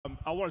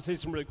I want to say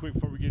something really quick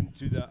before we get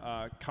into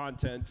the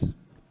content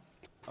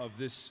of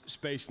this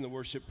space in the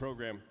worship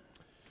program.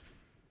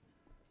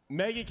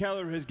 Maggie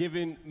Keller has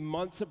given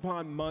months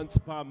upon months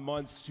upon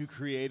months to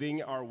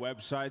creating our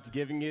website,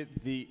 giving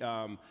it the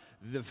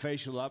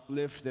facial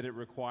uplift that it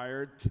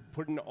required, to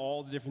putting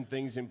all the different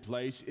things in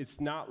place.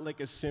 It's not like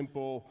a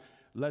simple,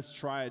 let's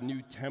try a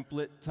new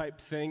template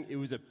type thing. It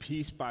was a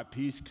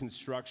piece-by-piece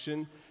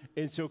construction.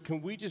 And so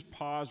can we just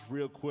pause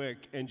real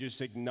quick and just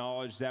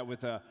acknowledge that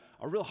with a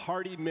real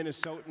hearty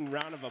Minnesotan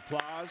round of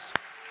applause?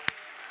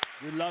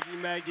 We love you,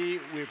 Maggie.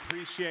 We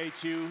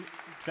appreciate you.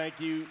 Thank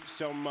you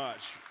so much.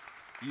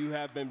 You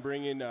have been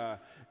bringing,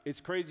 it's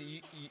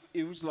crazy.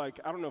 It was like,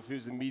 I don't know if it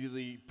was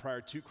immediately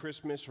prior to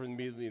Christmas or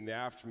immediately in the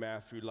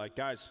aftermath. We were like,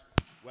 guys,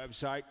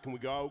 website, can we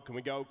go? Can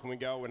we go? Can we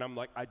go? And I'm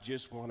like, I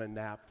just want a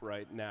nap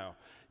right now.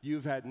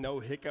 You've had no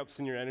hiccups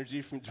in your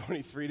energy from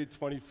 23 to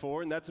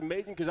 24, and that's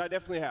amazing because I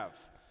definitely have.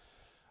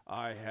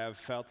 I have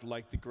felt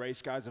like the gray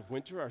skies of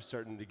winter are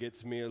starting to get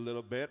to me a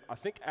little bit. I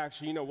think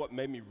actually, you know what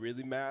made me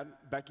really mad,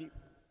 Becky,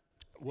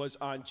 was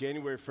on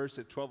January 1st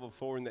at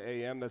 12:04 in the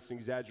a.m. That's an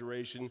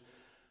exaggeration.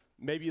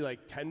 Maybe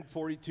like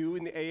 10:42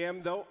 in the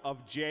a.m. though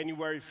of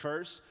January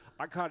 1st.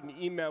 I caught an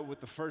email with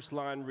the first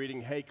line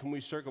reading, hey, can we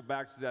circle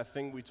back to that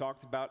thing we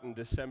talked about in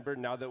December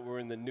now that we're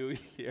in the new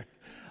year?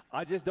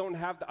 I just don't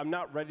have, I'm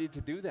not ready to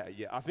do that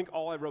yet. I think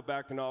all I wrote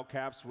back in all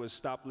caps was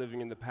stop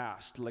living in the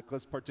past. Like,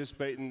 let's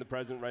participate in the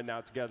present right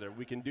now together.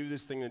 We can do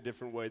this thing in a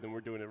different way than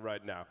we're doing it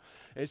right now.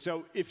 And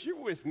so if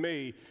you're with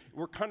me,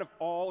 we're kind of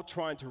all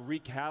trying to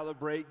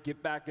recalibrate,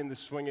 get back in the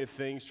swing of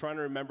things, trying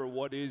to remember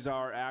what is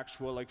our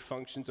actual like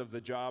functions of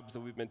the jobs that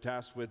we've been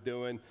tasked with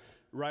doing,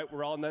 right?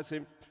 We're all on that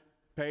same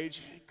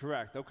page?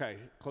 Correct. Okay,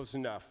 close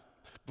enough.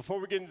 Before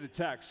we get into the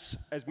text,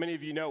 as many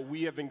of you know,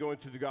 we have been going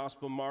through the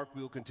Gospel of Mark.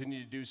 We will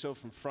continue to do so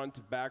from front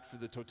to back for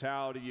the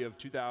totality of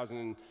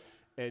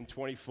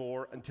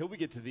 2024 until we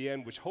get to the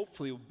end, which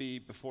hopefully will be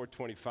before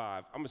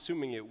 25. I'm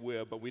assuming it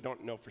will, but we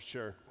don't know for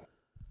sure.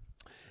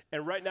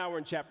 And right now we're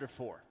in chapter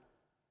 4.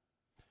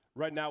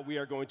 Right now we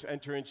are going to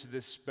enter into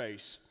this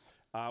space.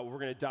 We're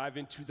going to dive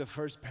into the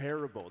first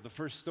parable, the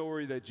first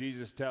story that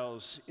Jesus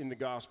tells in the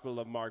Gospel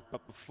of Mark.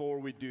 But before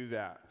we do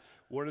that,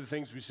 one of the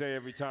things we say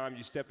every time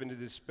you step into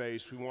this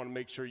space, we want to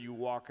make sure you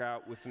walk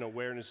out with an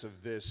awareness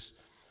of this,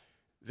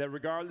 that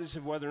regardless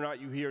of whether or not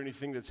you hear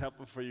anything that's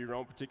helpful for your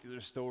own particular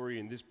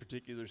story in this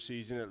particular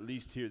season, at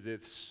least hear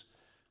this: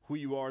 who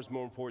you are is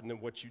more important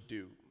than what you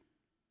do.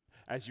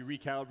 As you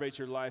recalibrate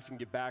your life and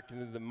get back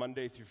into the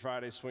Monday through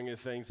Friday swing of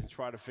things and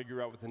try to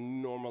figure out what the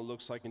new normal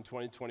looks like in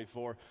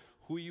 2024,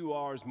 who you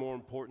are is more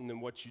important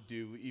than what you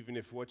do, even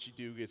if what you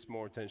do gets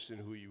more attention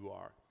than who you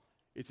are.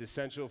 It's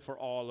essential for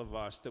all of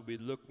us that we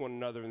look one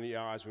another in the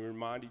eyes and we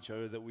remind each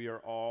other that we are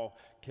all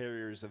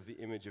carriers of the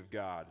image of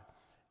God.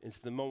 It's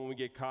the moment we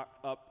get caught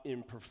up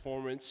in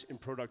performance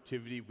and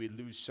productivity, we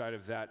lose sight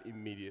of that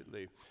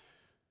immediately.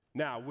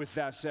 Now, with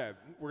that said,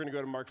 we're going to go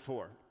to Mark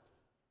 4.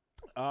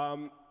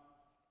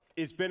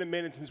 It's been a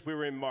minute since we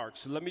were in Mark,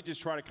 so let me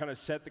just try to kind of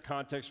set the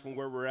context from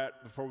where we're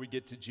at before we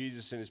get to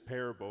Jesus and his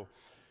parable.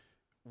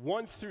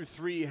 1 through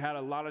 3 had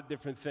a lot of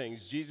different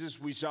things.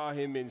 Jesus, we saw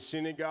him in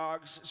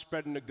synagogues,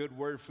 spreading a good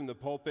word from the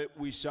pulpit.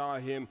 We saw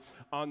him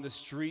on the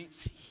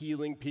streets,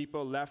 healing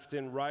people left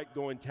and right,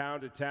 going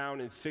town to town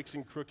and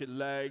fixing crooked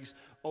legs,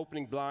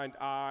 opening blind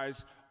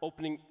eyes,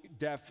 opening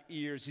deaf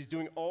ears. He's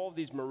doing all of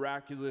these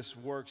miraculous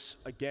works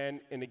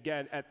again and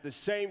again. At the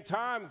same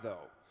time,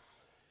 though,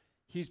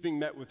 he's being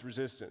met with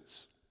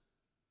resistance.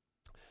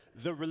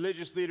 The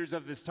religious leaders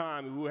of this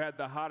time, who had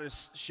the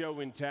hottest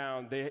show in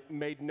town, they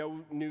made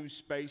no new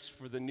space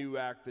for the new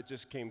act that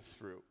just came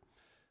through.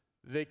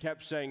 They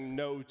kept saying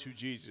no to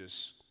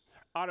Jesus.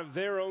 Out of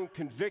their own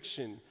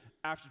conviction,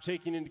 after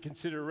taking into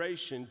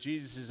consideration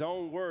Jesus'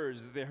 own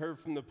words that they heard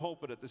from the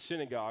pulpit at the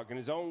synagogue and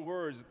his own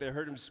words that they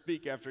heard him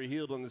speak after he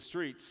healed on the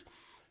streets,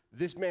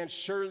 this man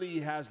surely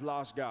has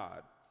lost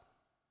God.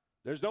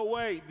 There's no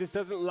way this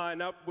doesn't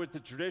line up with the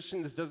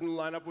tradition. This doesn't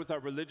line up with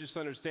our religious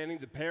understanding.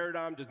 The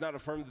paradigm does not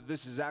affirm that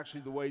this is actually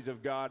the ways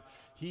of God.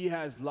 He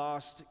has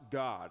lost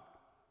God.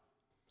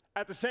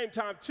 At the same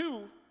time,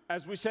 too,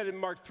 as we said in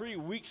Mark 3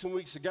 weeks and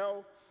weeks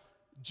ago,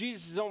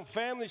 Jesus' own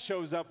family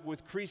shows up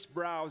with creased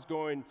brows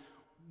going,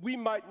 we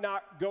might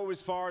not go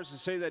as far as to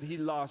say that he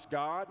lost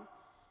God,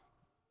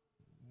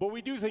 but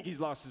we do think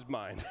he's lost his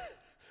mind.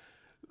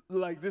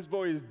 Like, this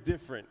boy is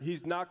different.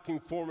 He's not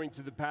conforming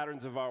to the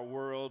patterns of our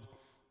world.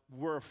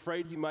 We're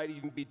afraid he might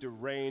even be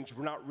deranged.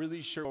 We're not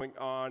really sure what's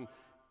going on.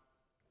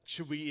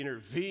 Should we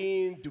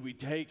intervene? Do we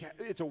take,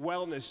 it's a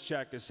wellness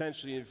check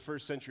essentially in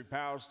first century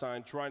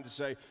Palestine, trying to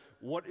say,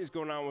 what is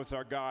going on with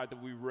our God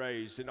that we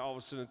raised? And all of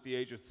a sudden at the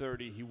age of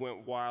 30, he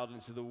went wild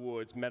into the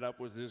woods, met up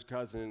with his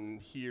cousin,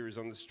 and hears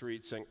on the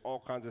street saying all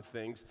kinds of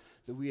things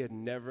that we had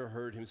never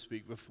heard him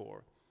speak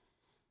before.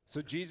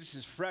 So Jesus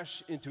is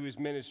fresh into his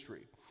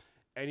ministry.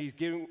 And he's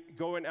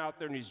going out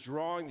there and he's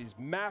drawing these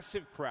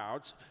massive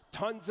crowds,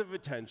 tons of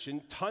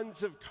attention,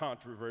 tons of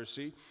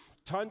controversy,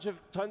 tons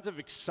of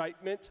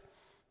excitement,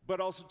 but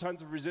also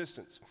tons of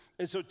resistance.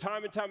 And so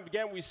time and time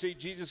again, we see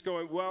Jesus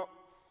going, well,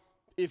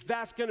 If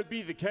that's going to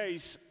be the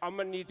case, I'm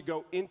going to need to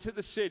go into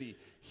the city,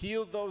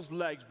 heal those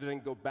legs, but then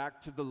go back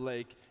to the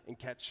lake and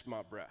catch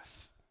my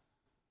breath.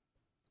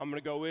 I'm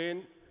going to go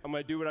in, I'm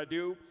going to do what I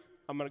do,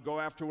 I'm going to go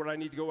after what I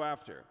need to go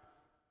after.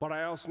 But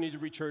I also need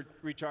to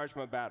recharge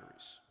my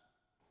batteries.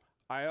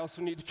 I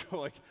also need to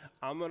go,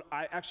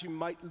 I actually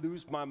might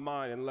lose my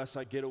mind unless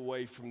I get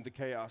away from the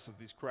chaos of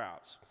these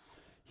crowds.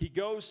 He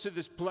goes to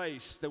this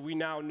place that we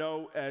now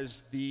know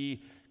as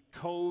the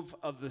Cove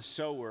of the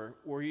Sower,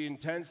 where he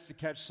intends to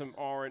catch some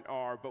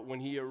R&R, but when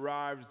he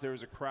arrives,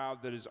 there's a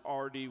crowd that is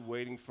already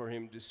waiting for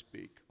him to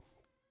speak,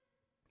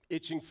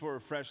 itching for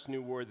a fresh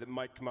new word that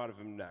might come out of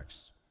him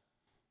next.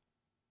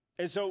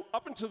 And so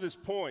up until this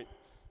point,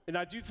 and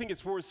I do think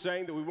it's worth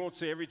saying that we won't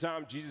say every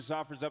time Jesus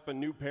offers up a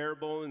new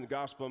parable in the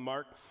Gospel of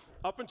Mark.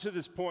 Up until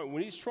this point,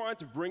 when he's trying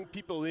to bring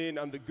people in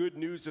on the good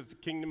news of the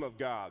kingdom of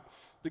God,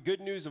 the good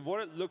news of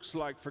what it looks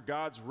like for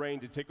God's reign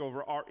to take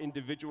over our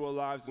individual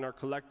lives and our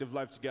collective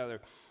life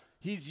together,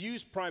 he's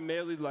used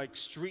primarily like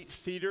street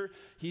theater.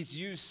 He's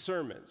used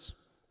sermons,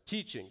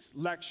 teachings,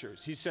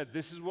 lectures. He said,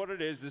 this is what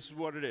it is, this is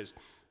what it is.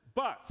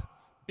 But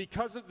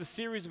because of the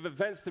series of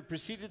events that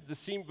preceded the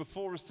scene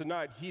before us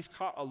tonight, he's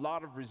caught a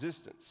lot of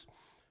resistance.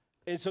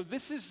 And so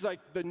this is like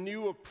the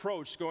new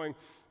approach going,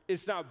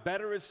 it's not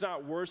better, it's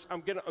not worse. I'm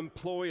going to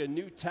employ a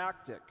new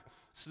tactic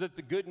so that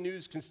the good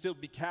news can still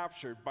be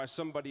captured by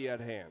somebody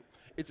at hand.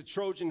 It's a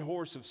Trojan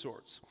horse of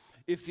sorts.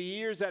 If the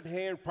ears at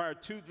hand prior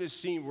to this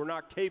scene were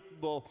not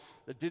capable,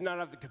 that did not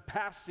have the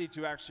capacity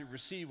to actually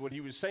receive what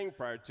he was saying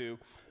prior to,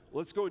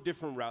 let's go a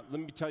different route. Let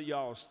me tell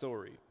y'all a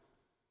story.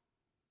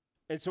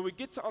 And so we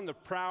get to on the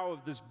prow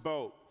of this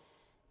boat.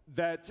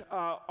 That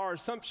our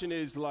assumption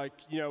is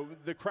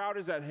the crowd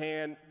is at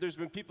hand. There's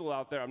been people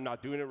out there, I'm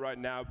not doing it right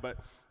now, but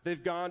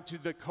they've gone to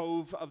the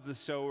Cove of the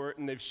Sower,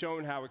 and they've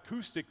shown how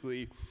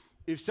acoustically,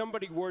 if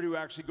somebody were to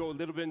actually go a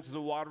little bit into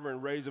the water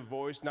and raise a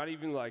voice, not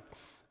even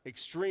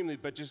extremely,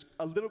 but just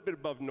a little bit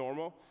above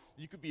normal,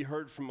 you could be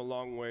heard from a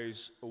long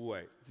ways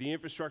away. The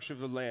infrastructure of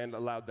the land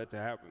allowed that to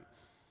happen.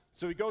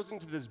 So he goes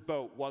into this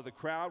boat while the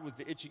crowd with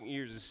the itching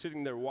ears is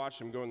sitting there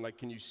watching him going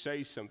can you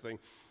say something?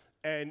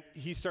 And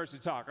he starts to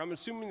talk. I'm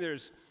assuming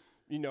there's,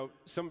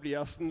 somebody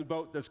else in the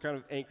boat that's kind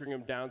of anchoring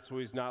him down so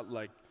he's not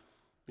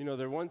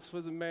there once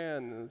was a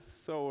man, a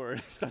sower.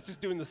 He's not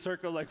just doing the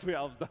circle like we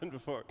all have done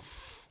before.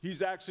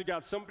 He's actually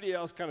got somebody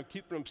else kind of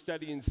keeping him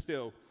steady and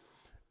still.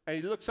 And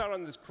he looks out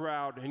on this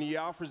crowd and he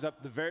offers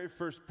up the very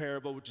first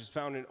parable, which is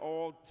found in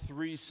all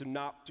three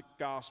synoptic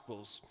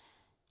gospels.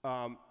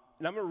 And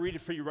I'm going to read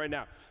it for you right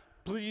now.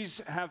 Please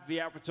have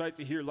the appetite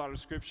to hear a lot of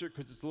scripture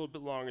because it's a little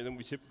bit longer than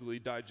we typically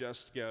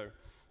digest together.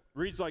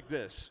 Reads like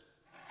this.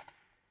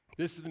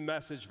 This is the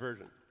Message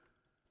version.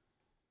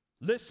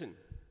 Listen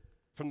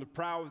from the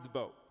prow of the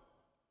boat.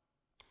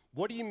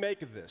 What do you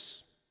make of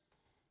this?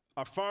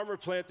 A farmer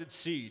planted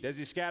seed. As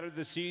he scattered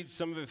the seed,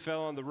 some of it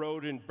fell on the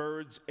road and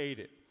birds ate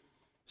it.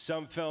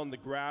 Some fell in the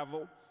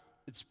gravel.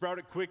 It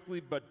sprouted quickly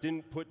but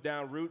didn't put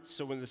down roots,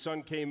 so when the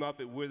sun came up,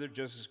 it withered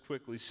just as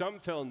quickly. Some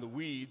fell in the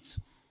weeds.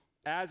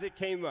 As it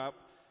came up,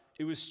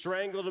 it was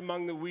strangled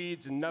among the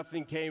weeds and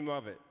nothing came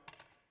of it.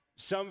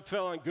 Some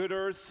fell on good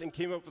earth and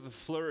came up with a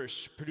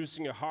flourish,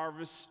 producing a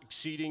harvest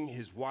exceeding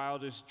his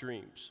wildest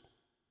dreams.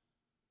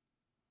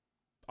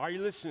 Are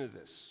you listening to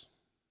this?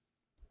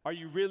 Are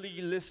you really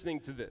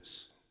listening to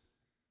this?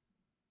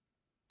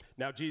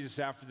 Now, Jesus,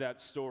 after that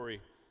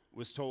story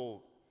was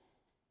told,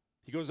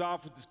 he goes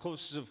off with his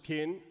closest of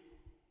kin,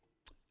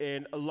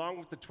 and along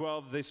with the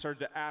 12, they started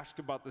to ask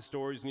about the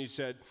stories, and he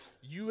said,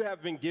 you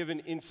have been given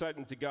insight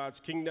into God's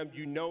kingdom.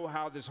 You know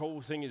how this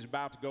whole thing is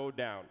about to go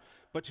down.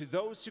 But to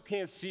those who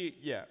can't see it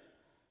yet,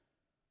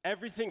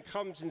 everything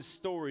comes in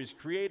stories,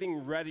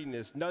 creating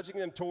readiness, nudging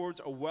them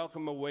towards a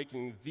welcome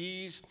awakening.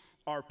 These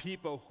are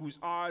people whose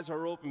eyes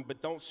are open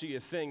but don't see a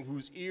thing,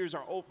 whose ears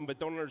are open but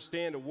don't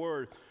understand a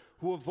word,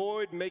 who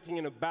avoid making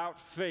an about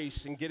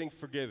face and getting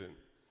forgiven.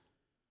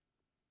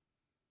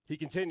 He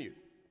continued.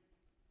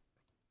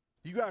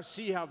 You guys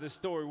see how this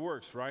story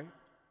works, right?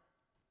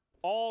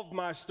 All of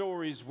my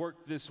stories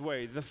work this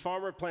way. The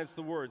farmer plants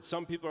the word.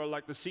 Some people are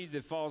like the seed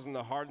that falls in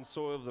the hardened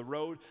soil of the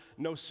road.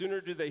 No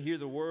sooner do they hear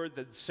the word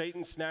than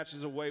Satan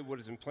snatches away what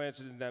is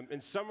implanted in them.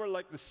 And some are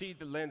like the seed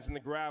that lands in the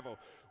gravel.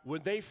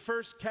 When they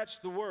first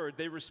catch the word,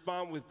 they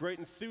respond with great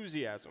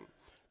enthusiasm.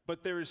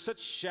 But there is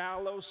such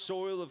shallow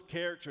soil of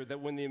character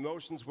that when the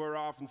emotions wear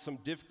off and some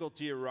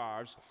difficulty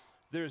arrives,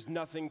 there is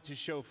nothing to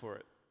show for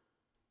it.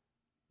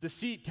 The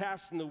seed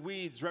cast in the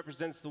weeds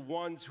represents the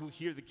ones who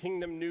hear the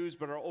kingdom news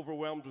but are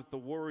overwhelmed with the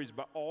worries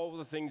about all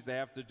the things they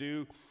have to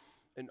do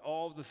and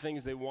all the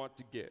things they want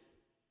to get.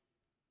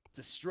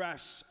 The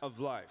stress of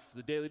life,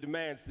 the daily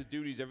demands, the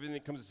duties, everything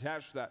that comes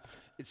attached to that,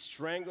 it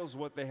strangles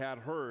what they had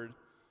heard,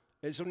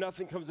 and so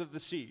nothing comes of the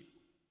seed.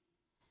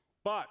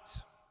 But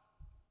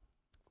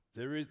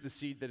there is the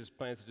seed that is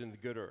planted in the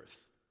good earth.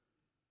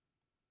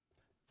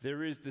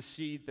 There is the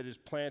seed that is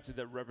planted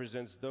that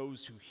represents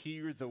those who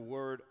hear the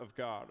word of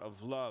God,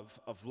 of love,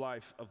 of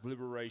life, of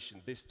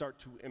liberation. They start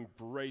to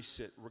embrace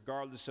it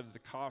regardless of the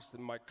cost that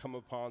might come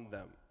upon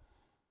them.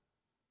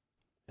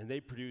 and they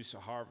produce a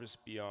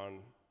harvest beyond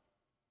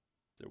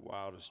their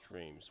wildest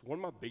dreams. One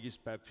of my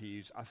biggest pet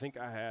peeves, I think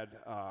I had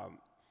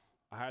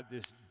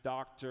this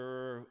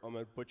doctor, I'm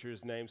gonna butcher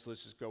his name, so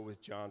let's just go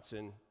with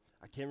Johnson.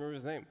 I can't remember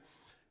his name.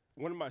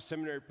 One of my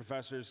seminary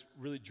professors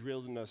really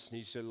drilled in us, and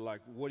he said,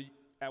 like,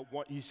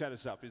 he set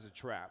us up as a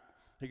trap.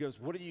 He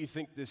goes, what do you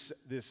think this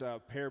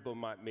parable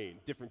might mean?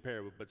 Different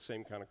parable, but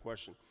same kind of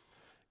question.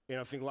 And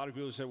I think a lot of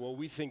people say, well,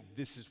 we think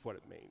this is what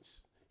it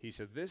means. He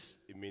said this,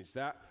 it means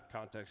that,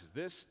 context is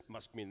this,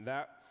 must mean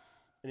that.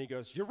 And he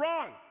goes, you're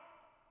wrong.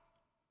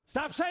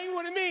 Stop saying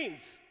what it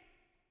means.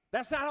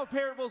 That's not how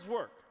parables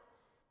work.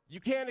 You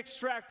can't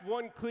extract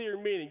one clear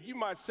meaning. You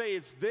might say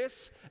it's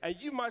this, and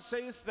you might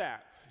say it's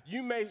that.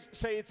 You may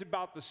say it's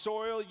about the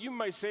soil. You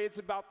may say it's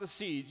about the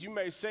seeds. You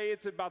may say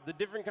it's about the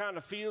different kind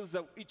of fields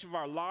that each of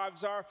our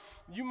lives are.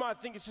 You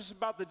might think it's just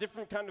about the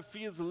different kind of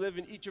fields that live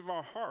in each of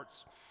our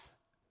hearts.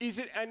 Is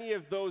it any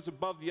of those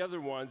above the other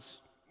ones?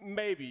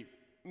 Maybe,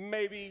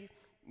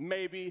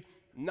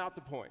 not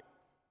the point.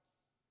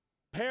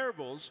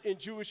 Parables in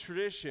Jewish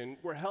tradition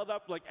were held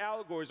up like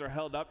allegories are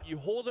held up. You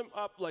hold them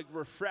up like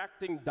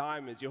refracting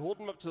diamonds. You hold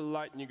them up to the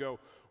light and you go,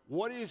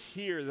 what is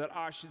here that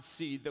I should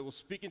see that will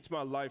speak into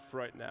my life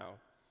right now?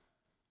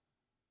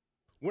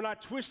 When I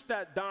twist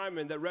that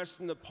diamond that rests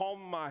in the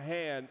palm of my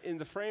hand in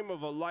the frame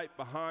of a light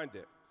behind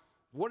it,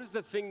 what is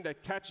the thing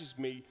that catches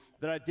me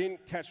that I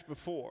didn't catch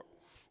before?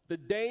 The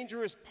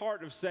dangerous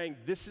part of saying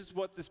this is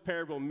what this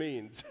parable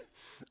means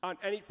on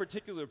any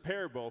particular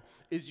parable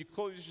is you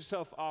close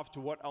yourself off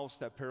to what else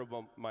that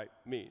parable might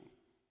mean.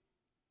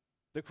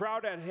 The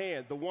crowd at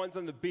hand, the ones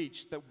on the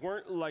beach that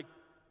weren't like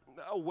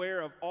aware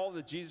of all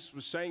that Jesus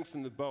was saying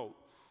from the boat,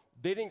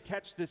 they didn't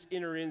catch this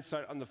inner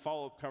insight on the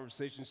follow-up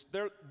conversations.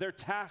 They're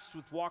tasked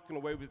with walking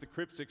away with the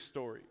cryptic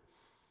story.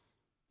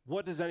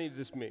 What does any of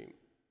this mean?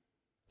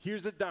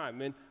 Here's a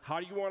diamond. How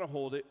do you want to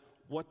hold it?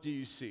 What do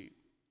you see?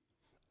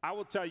 I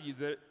will tell you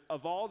that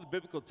of all the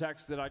biblical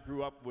texts that I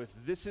grew up with,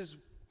 this is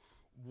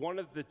one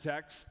of the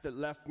texts that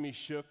left me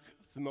shook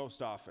the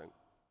most often.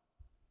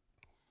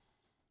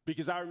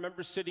 Because I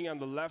remember sitting on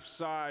the left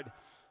side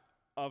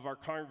of our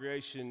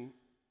congregation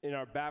in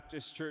our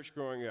Baptist church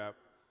growing up,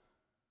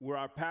 where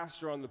our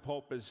pastor on the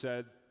pulpit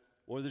said,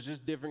 well, there's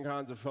just different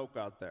kinds of folk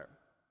out there.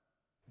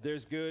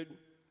 There's good,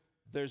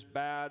 there's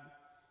bad,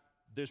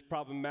 there's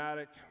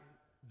problematic,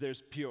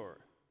 there's pure.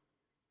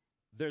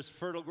 There's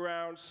fertile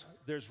grounds,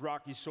 there's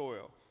rocky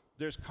soil.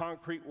 There's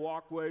concrete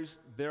walkways,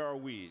 there are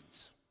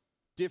weeds.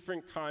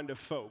 Different kind of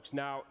folks.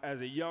 Now,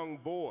 as a young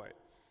boy,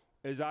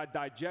 as I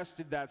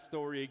digested that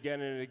story again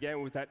and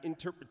again with that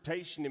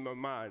interpretation in my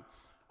mind,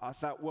 I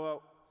thought,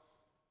 well,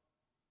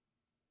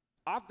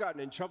 I've gotten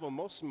in trouble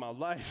most of my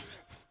life.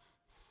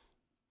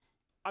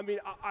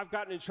 I've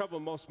gotten in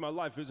trouble most of my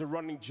life. It was a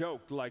running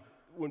joke, like,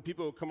 when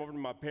people would come over to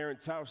my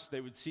parents' house,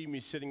 they would see me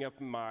sitting up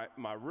in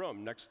my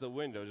room next to the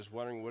window, just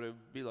wondering what it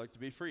would be like to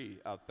be free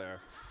out there.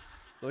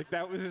 Like,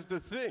 that was just a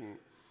thing.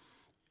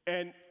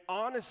 And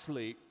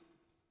honestly,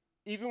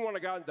 even when I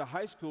got into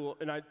high school,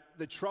 and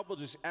the trouble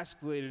just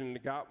escalated and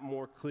it got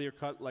more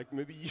clear-cut, like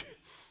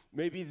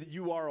maybe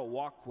you are a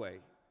walkway.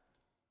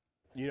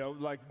 You know,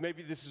 like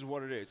maybe this is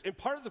what it is. And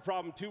part of the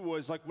problem too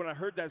was like when I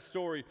heard that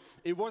story,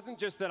 it wasn't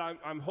just that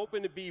I'm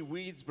hoping to be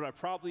weeds, but I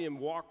probably am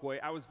walkway.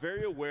 I was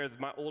very aware that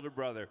my older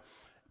brother,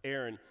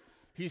 Aaron,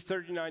 he's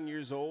 39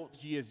 years old.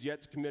 He has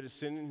yet to commit a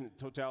sin in the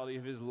totality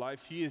of his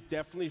life. He is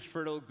definitely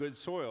fertile, good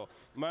soil.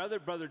 My other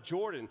brother,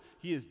 Jordan,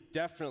 he has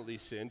definitely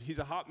sinned. He's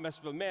a hot mess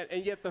of a man,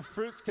 and yet the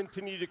fruits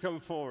continue to come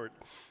forward.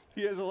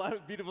 He has a lot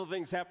of beautiful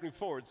things happening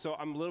forward, so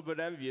I'm a little bit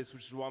envious,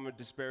 which is why I'm going to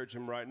disparage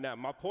him right now.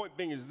 My point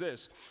being is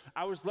this.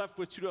 I was left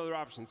with two other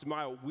options. Am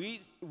I a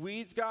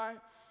weeds guy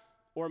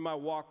or am I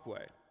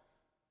walkway?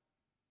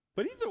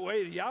 But either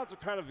way, the odds are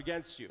kind of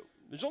against you.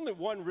 There's only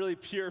one really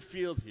pure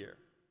field here.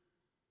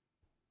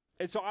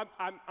 And so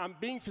I'm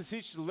being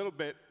facetious a little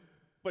bit,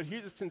 but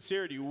here's the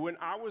sincerity. When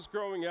I was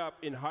growing up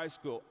in high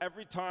school,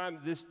 every time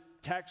this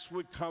text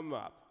would come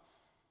up,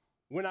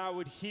 when I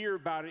would hear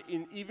about it,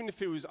 and even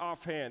if it was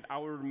offhand, I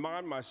would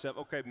remind myself,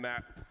 okay,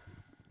 Matt,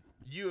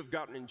 you have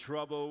gotten in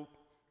trouble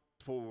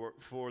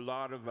for a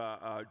lot of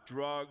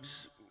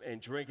drugs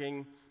and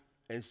drinking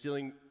and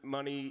stealing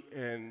money,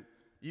 and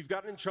you've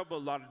gotten in trouble a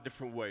lot of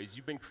different ways.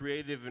 You've been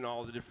creative in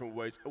all the different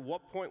ways. At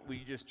what point will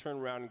you just turn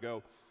around and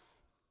go,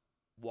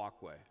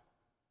 walkway,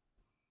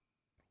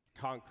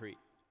 concrete?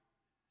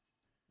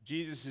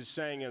 Jesus is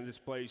saying in this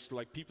place,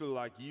 like people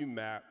like you,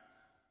 Matt,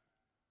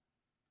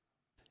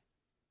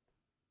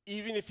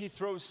 even if he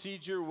throws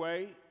seeds your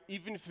way,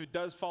 even if it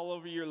does fall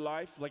over your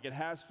life, like it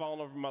has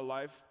fallen over my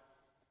life,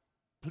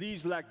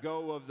 please let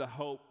go of the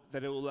hope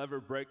that it will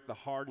ever break the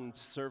hardened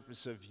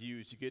surface of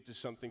you to get to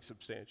something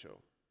substantial.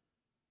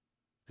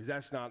 Because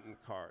that's not in the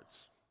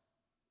cards.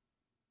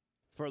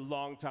 For a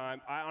long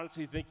time, I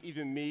honestly think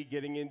even me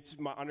getting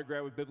into my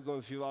undergrad with biblical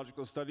and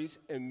theological studies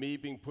and me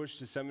being pushed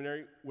to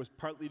seminary was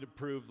partly to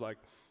prove, like,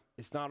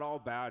 it's not all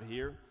bad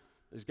here.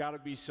 There's got to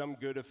be some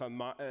good if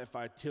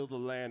I till the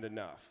land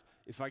enough.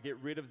 if I get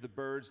rid of the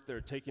birds that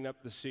are taking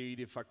up the seed,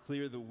 if I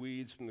clear the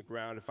weeds from the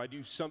ground, if I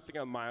do something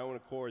on my own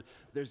accord,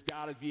 there's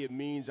got to be a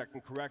means I can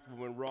correct what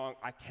went wrong.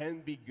 I can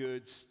be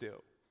good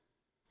still.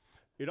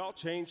 It all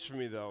changed for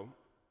me, though,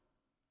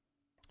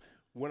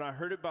 when I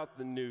heard about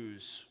the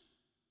news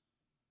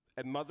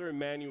at Mother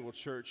Emanuel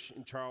Church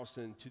in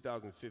Charleston in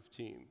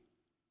 2015.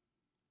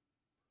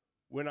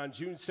 When on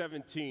June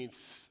 17th,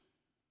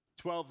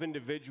 12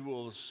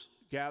 individuals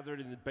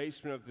gathered in the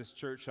basement of this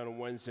church on a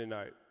Wednesday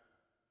night,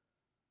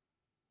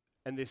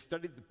 and they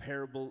studied the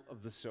parable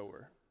of the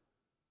sower.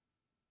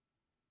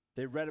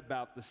 They read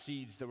about the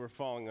seeds that were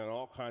falling on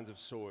all kinds of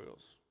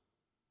soils.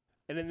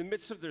 And in the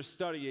midst of their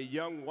study, a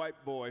young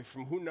white boy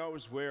from who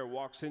knows where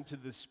walks into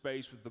this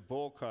space with the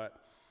bowl cut,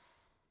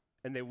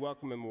 and they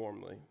welcome him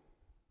warmly.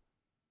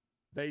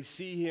 They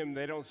see him,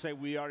 they don't say,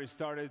 "We already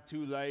started,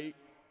 too late,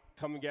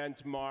 come again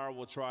tomorrow,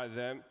 we'll try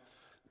then."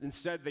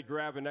 Instead, they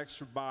grab an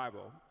extra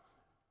Bible,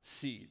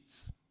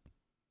 seeds.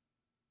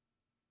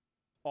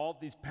 All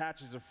these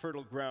patches of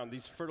fertile ground,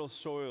 these fertile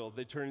soil,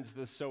 they turn into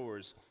the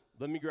sowers.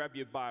 Let me grab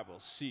you a Bible,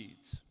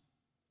 seeds.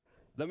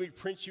 Let me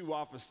print you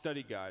off a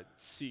study guide,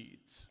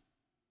 seeds.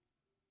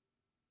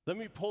 Let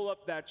me pull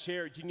up that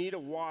chair. Do you need a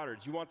water?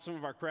 Do you want some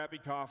of our crappy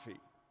coffee?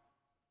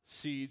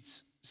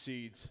 Seeds,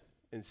 seeds,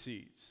 and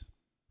seeds.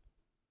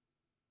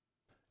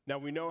 Now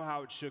we know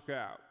how it shook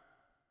out.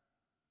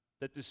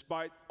 That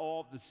despite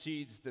all the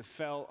seeds that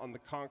fell on the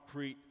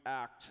concrete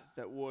act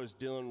that was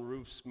Dylan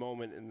Roof's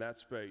moment in that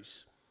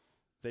space,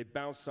 they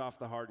bounced off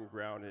the hardened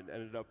ground and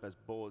ended up as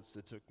bullets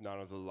that took none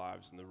of the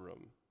lives in the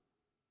room.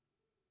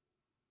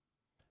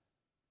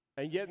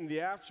 And yet in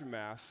the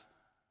aftermath,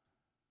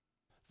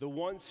 the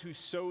ones who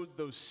sowed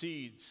those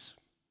seeds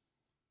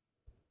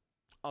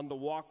on the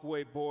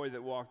walkway boy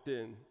that walked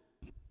in,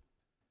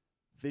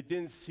 they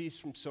didn't cease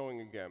from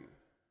sowing again.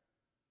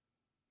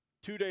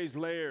 2 days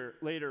later,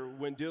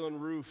 when Dylan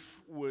Roof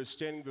was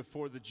standing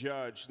before the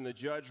judge, and the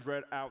judge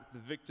read out the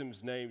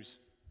victims' names,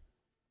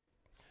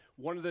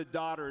 one of the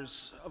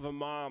daughters of a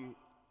mom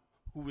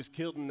who was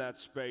killed in that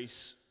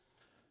space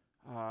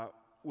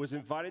was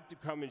invited to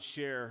come and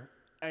share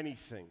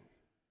anything.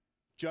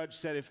 Judge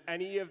said, if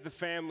any of the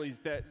families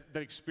that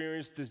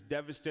experienced this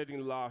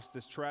devastating loss,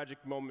 this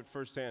tragic moment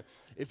firsthand,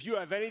 if you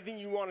have anything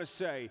you want to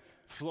say,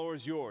 floor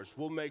is yours.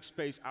 We'll make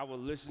space. I will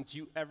listen to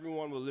you.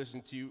 Everyone will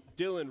listen to you.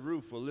 Dylan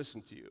Roof will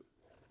listen to you.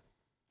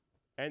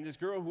 And this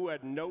girl who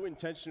had no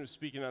intention of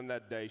speaking on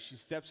that day, she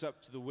steps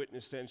up to the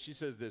witness stand. She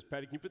says this,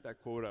 Patty, can you put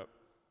that quote up?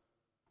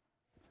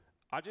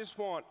 I just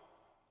want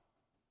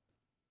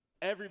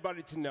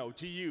everybody to know,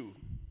 to you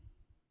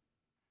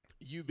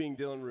being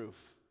Dylan Roof,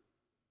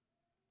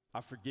 I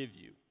forgive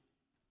you.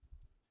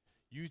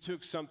 You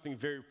took something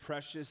very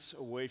precious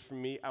away from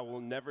me. I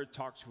will never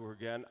talk to her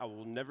again. I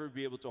will never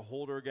be able to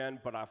hold her again,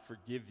 but I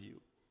forgive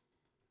you.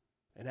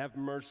 And have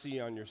mercy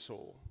on your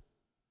soul.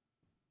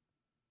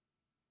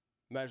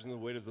 Imagine the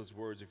weight of those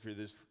words if you're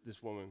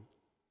this woman.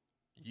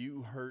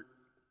 You hurt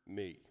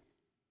me.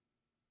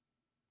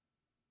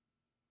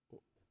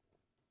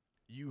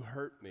 You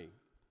hurt me.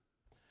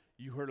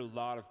 You hurt a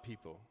lot of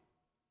people.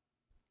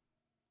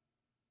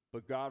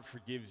 But God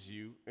forgives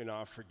you, and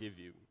I forgive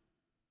you.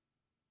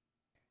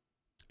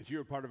 If you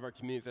were a part of our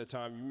community at that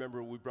time, you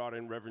remember we brought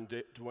in Reverend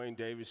Dwayne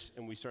Davis,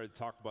 and we started to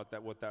talk about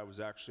that, what that was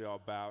actually all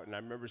about. And I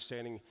remember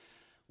standing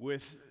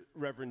with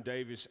Reverend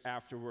Davis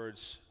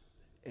afterwards,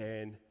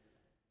 and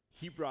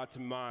he brought to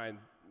mind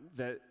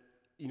that,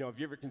 have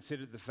you ever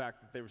considered the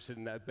fact that they were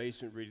sitting in that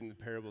basement reading the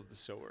parable of the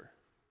sower?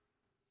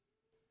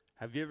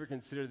 Have you ever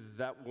considered that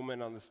that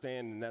woman on the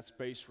stand in that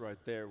space right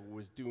there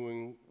was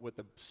doing what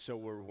the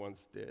sower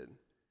once did?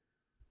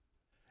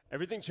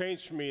 Everything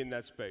changed for me in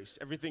that space.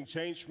 Everything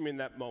changed for me in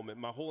that moment.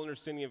 My whole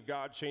understanding of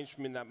God changed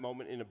for me in that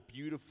moment in a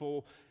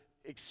beautiful,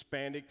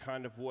 expanded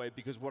kind of way.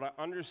 Because what I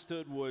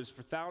understood was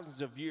for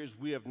thousands of years,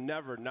 we have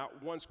never,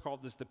 not once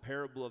called this the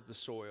parable of the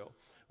soil.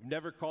 We've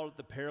never called it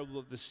the parable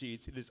of the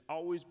seeds. It has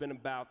always been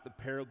about the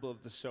parable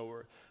of the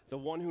sower. The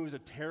one who is a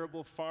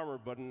terrible farmer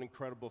but an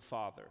incredible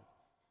father.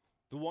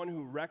 The one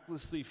who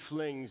recklessly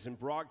flings and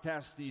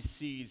broadcasts these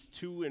seeds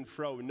to and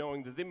fro,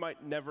 knowing that they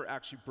might never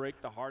actually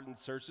break the hardened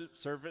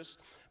surface,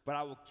 but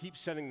I will keep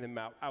sending them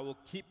out. I will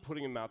keep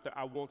putting them out there.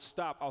 I won't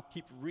stop. I'll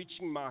keep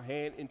reaching my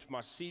hand into my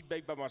seed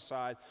bank by my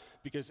side,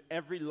 because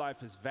every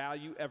life has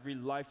value. Every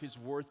life is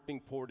worth being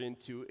poured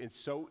into, and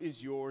so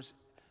is yours.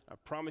 I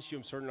promise you,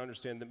 I'm certain to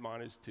understand that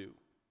mine is too.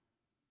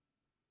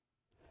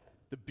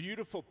 The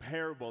beautiful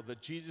parable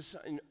that Jesus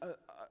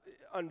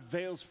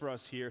unveils for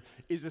us here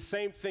is the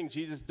same thing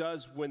Jesus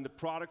does when the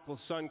prodigal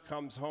son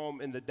comes home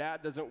and the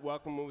dad doesn't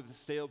welcome him with a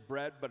stale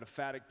bread but a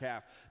fatted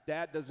calf.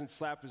 Dad doesn't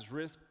slap his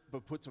wrist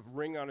but puts a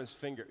ring on his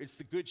finger. It's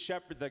the good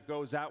shepherd that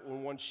goes out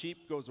when one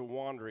sheep goes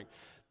a-wandering.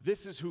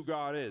 This is who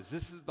God is.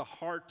 This is the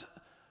heart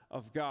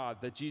of God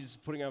that Jesus is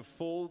putting on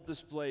full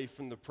display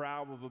from the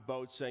prow of a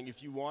boat, saying,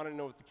 if you want to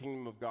know what the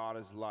kingdom of God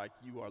is like,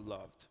 you are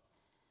loved.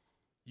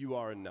 You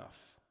are enough.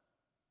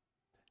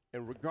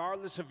 And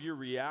regardless of your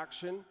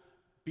reaction,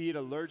 be it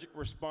allergic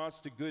response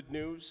to good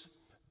news,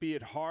 be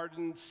it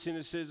hardened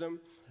cynicism,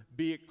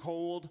 be it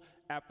cold,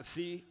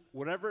 apathy,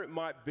 whatever it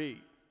might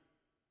be.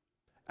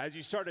 As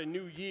you start a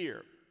new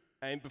year,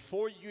 and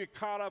before you get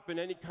caught up in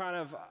any kind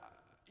of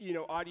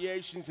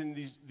ideations and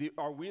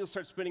our wheels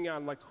start spinning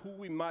on like who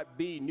we might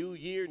be, new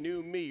year,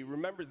 new me,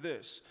 remember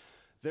this.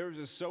 There is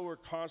a sower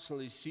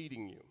constantly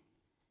seeding you.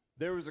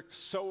 There is a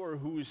sower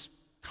who is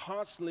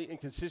constantly and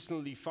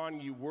consistently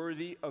finding you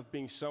worthy of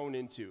being sown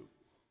into,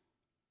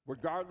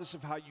 regardless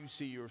of how you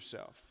see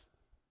yourself.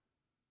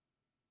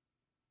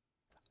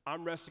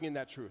 I'm resting in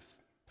that truth.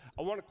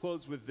 I want to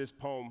close with this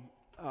poem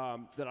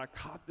that I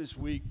caught this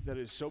week that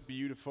is so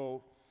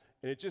beautiful,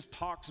 and it just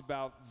talks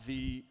about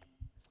the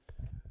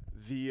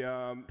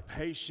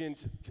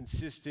patient,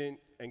 consistent,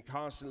 and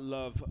constant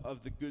love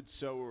of the good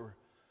sower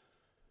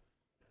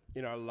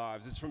in our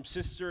lives. It's from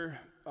Sister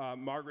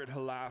Margaret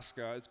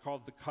Halaska. It's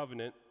called The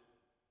Covenant.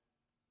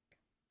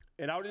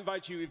 And I would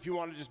invite you, if you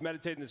want to just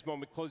meditate in this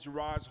moment, close your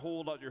eyes,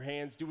 hold out your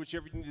hands, do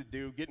whatever you need to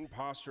do, get in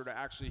posture to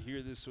actually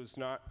hear this so it's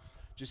not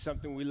just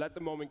something we let the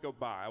moment go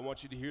by. I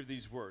want you to hear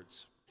these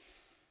words.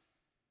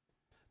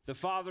 The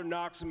Father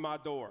knocks on my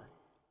door,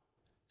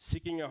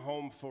 seeking a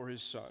home for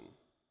his son.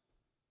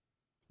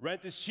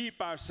 Rent is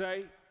cheap, I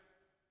say.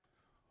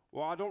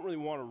 Well, I don't really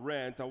want to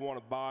rent. I want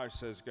to buy,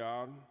 says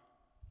God.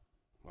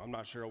 Well, I'm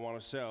not sure I want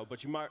to sell,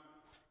 but you might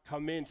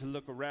come in to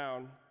look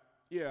around.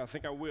 Yeah, I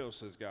think I will,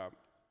 says God.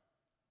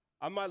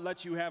 I might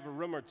let you have a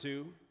room or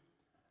two.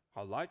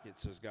 I like it,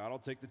 says God. I'll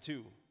take the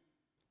 2.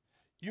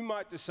 You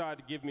might decide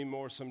to give me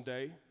more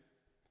someday.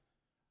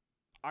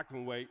 I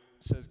can wait,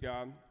 says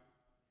God.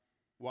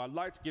 Well, I'd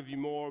like to give you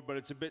more, but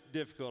it's a bit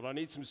difficult. I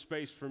need some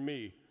space for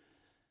me.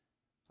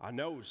 I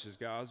know, says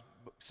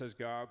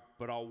God,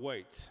 but I'll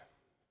wait.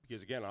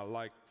 Because again, I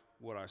like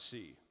what I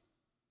see.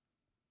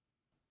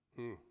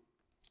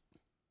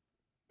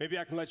 Maybe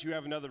I can let you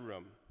have another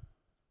room.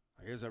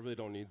 I guess I really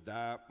don't need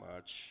that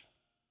much.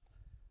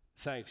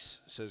 Thanks,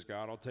 says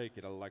God, I'll take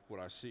it. I like what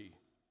I see.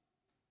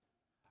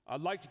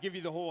 I'd like to give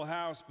you the whole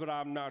house, but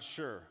I'm not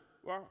sure.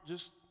 Well,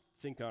 just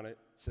think on it,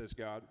 says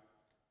God.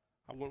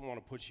 I wouldn't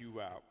want to put you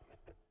out.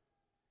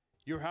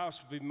 Your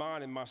house would be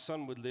mine and my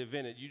son would live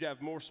in it. You'd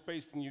have more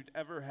space than you'd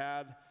ever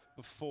had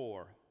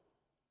before.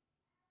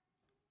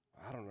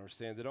 I don't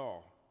understand at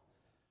all.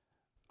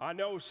 I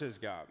know, says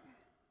God,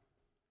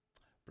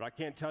 but I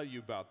can't tell you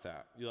about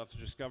that. You'll have to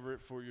discover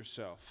it for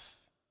yourself.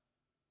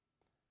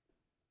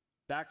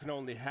 That can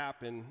only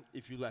happen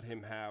if you let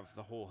him have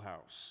the whole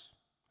house.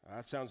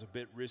 That sounds a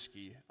bit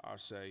risky, I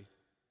say.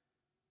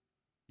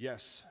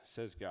 Yes,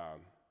 says God,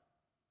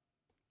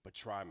 but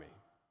try me.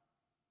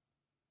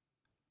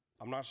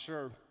 I'm not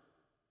sure,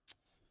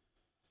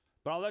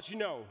 but I'll let you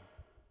know.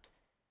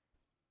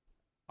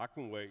 I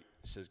can wait,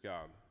 says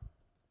God,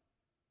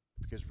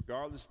 because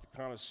regardless of the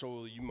kind of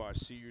soil you might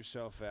see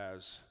yourself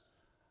as,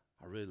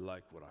 I really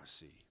like what I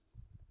see.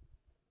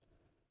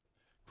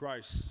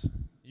 Christ,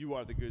 you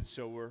are the good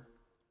sower.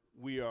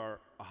 We are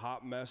a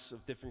hot mess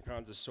of different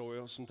kinds of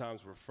soil.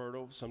 Sometimes we're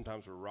fertile,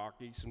 sometimes we're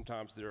rocky,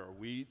 sometimes there are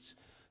weeds,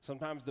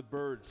 sometimes the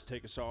birds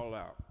take us all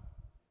out.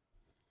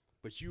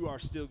 But you are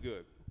still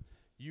good.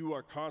 You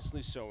are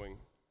constantly sowing.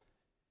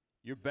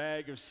 Your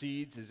bag of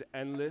seeds is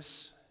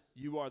endless.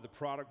 You are the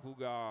prodigal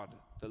God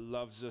that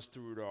loves us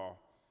through it all.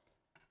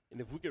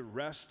 And if we could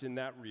rest in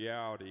that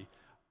reality,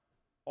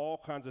 all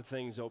kinds of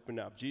things open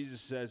up. Jesus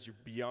says you're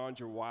beyond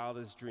your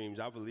wildest dreams.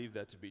 I believe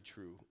that to be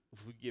true.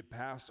 If we get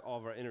past all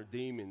of our inner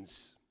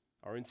demons,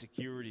 our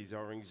insecurities,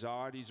 our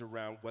anxieties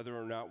around whether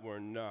or not we're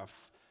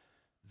enough,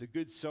 the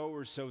good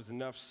sower sows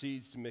enough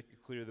seeds to make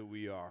it clear that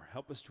we are.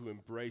 Help us to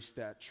embrace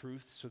that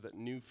truth so that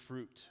new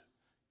fruit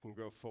can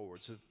grow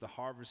forward, so that the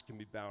harvest can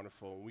be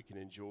bountiful and we can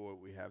enjoy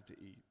what we have to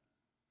eat.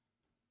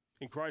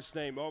 In Christ's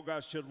name, all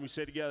God's children, we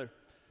say together,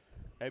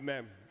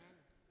 amen.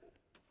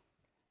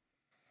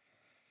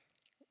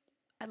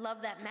 I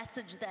love that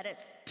message that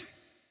it's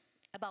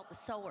about the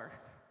sower,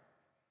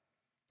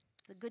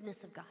 the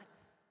goodness of God.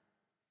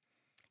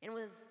 It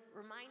was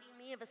reminding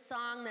me of a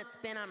song that's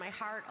been on my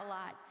heart a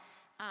lot.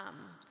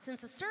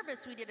 Since a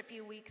service we did a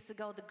few weeks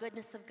ago, the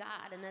goodness of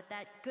God, and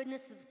that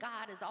goodness of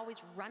God is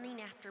always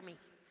running after me.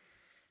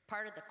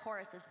 Part of the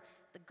chorus is,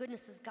 the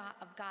goodness of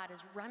God is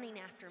running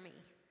after me.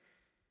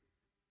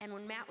 And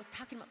when Matt was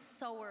talking about the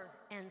sower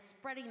and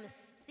spreading the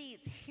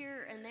seeds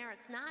here and there,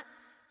 it's not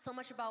so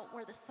much about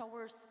where the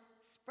sower's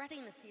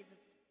spreading the seeds,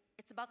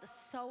 it's about the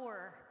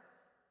sower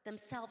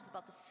themselves,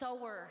 about the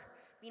sower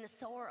being a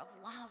sower of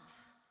love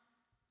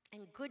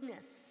and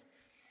goodness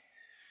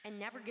and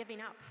never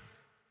giving up.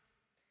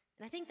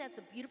 And I think that's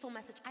a beautiful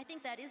message. I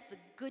think that is the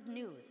good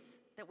news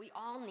that we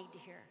all need to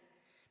hear.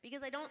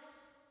 Because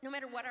no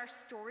matter what our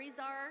stories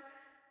are,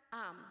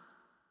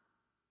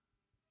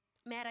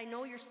 Matt, I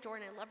know your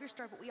story and I love your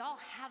story, but we all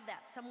have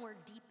that somewhere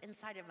deep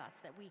inside of us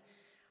that we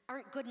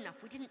aren't good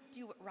enough. We didn't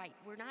do it right.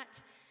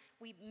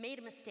 We've made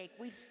a mistake.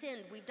 We've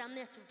sinned. We've done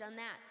this. We've done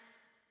that.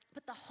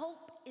 But the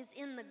hope is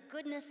in the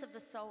goodness of the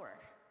sower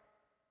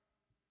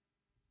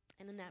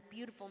and in that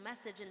beautiful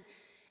message.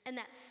 And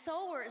that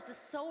sower is the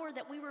sower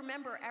that we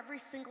remember every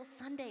single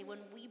Sunday when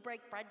we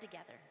break bread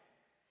together.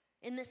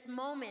 in this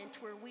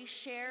moment where we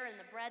share in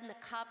the bread and the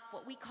cup,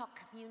 what we call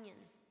communion.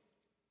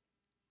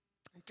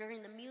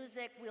 During the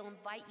music, we'll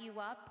invite you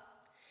up.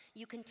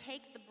 You can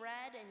take the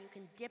bread and you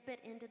can dip it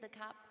into the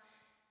cup.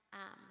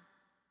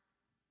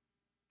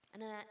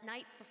 And that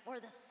night before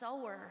the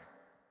sower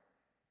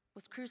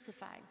was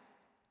crucified,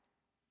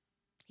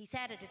 he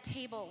sat at a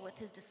table with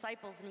his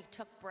disciples and he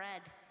took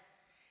bread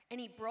and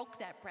he broke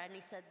that bread and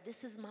he said,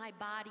 "This is my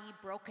body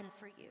broken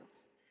for you.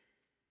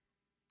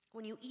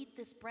 When you eat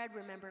this bread,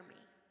 remember me."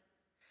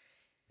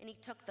 And he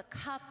took the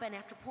cup, and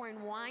after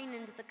pouring wine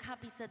into the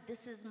cup, he said,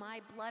 "This is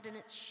my blood and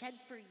it's shed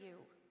for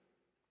you.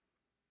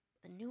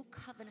 The new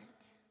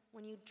covenant.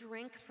 When you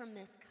drink from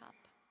this cup,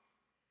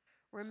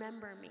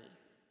 remember me."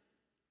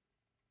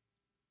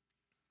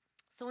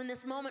 So in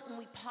this moment when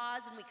we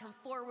pause and we come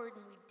forward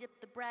and we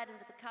dip the bread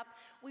into the cup,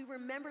 we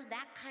remember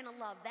that kind of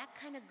love, that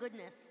kind of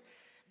goodness,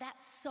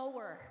 that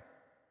sower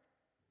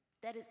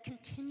that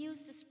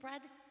continues to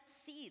spread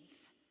seeds.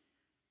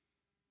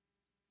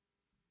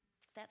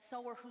 That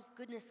sower whose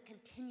goodness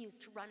continues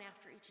to run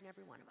after each and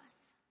every one of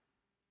us.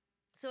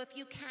 So if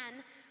you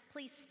can,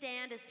 please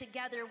stand as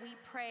together we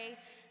pray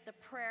the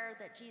prayer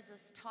that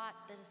Jesus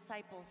taught the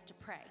disciples to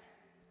pray.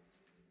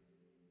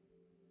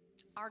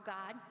 Our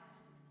God,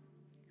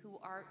 who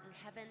art in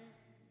heaven,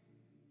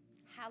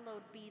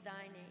 hallowed be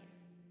thy name.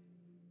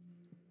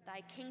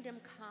 Thy kingdom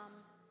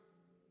come,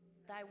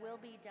 thy will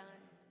be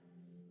done,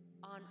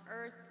 on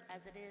earth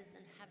as it is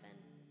in heaven.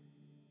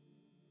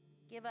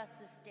 Give us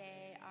this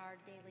day our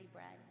daily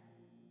bread,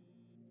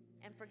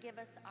 and forgive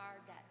us our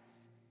debts,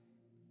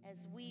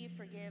 as we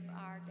forgive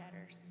our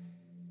debtors.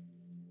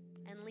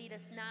 And lead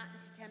us not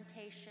into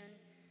temptation,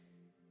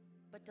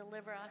 but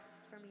deliver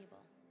us from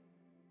evil.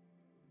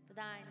 For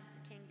thine is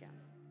the kingdom,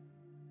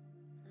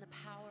 and the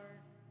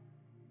power,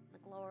 and the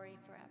glory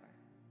forever.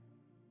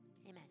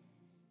 Amen.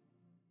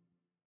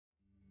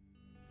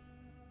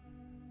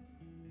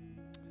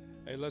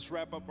 Hey, let's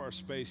wrap up our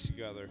space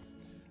together.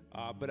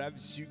 But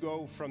as you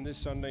go from this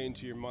Sunday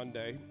into your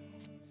Monday,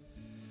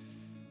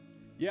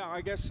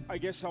 I guess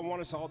I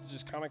want us all to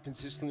just kind of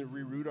consistently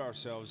reroot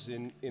ourselves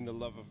in the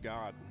love of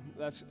God.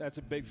 That's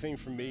a big thing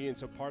for me, and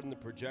so pardon the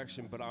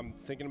projection, but I'm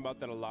thinking about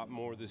that a lot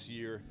more this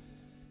year.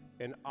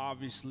 And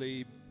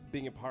obviously,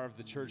 being a part of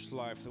the church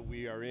life that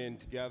we are in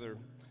together,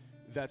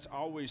 that's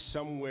always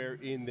somewhere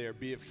in there,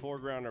 be it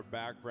foreground or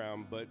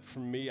background. But for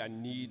me, I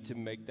need to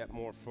make that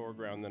more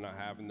foreground than I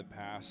have in the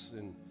past.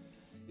 And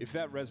if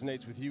that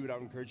resonates with you, I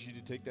would encourage you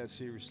to take that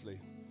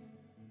seriously.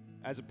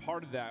 As a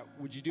part of that,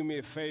 would you do me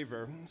a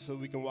favor so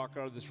we can walk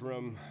out of this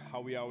room how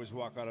we always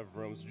walk out of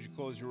rooms? Would you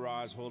close your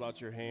eyes, hold out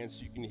your hands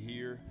so you can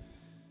hear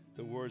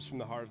the words from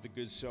the heart of the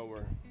good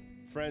sower?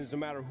 Friends, no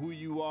matter who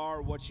you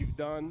are, what you've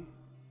done,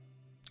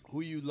 who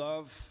you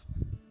love,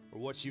 or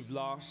what you've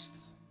lost,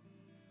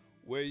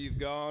 where you've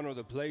gone, or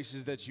the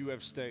places that you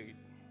have stayed,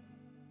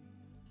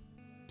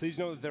 please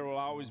know that there will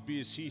always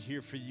be a seat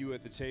here for you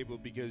at the table,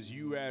 because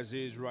you as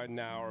is right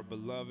now are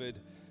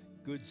beloved,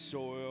 good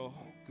soil,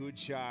 good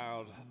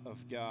child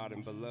of God,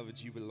 and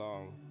beloved, you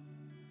belong.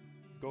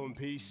 Go in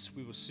peace.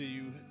 We will see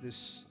you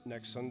this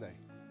next Sunday.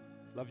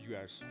 Love you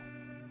guys.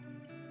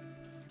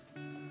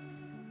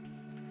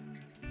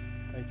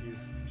 Thank you.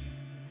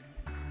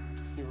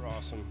 You were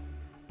awesome.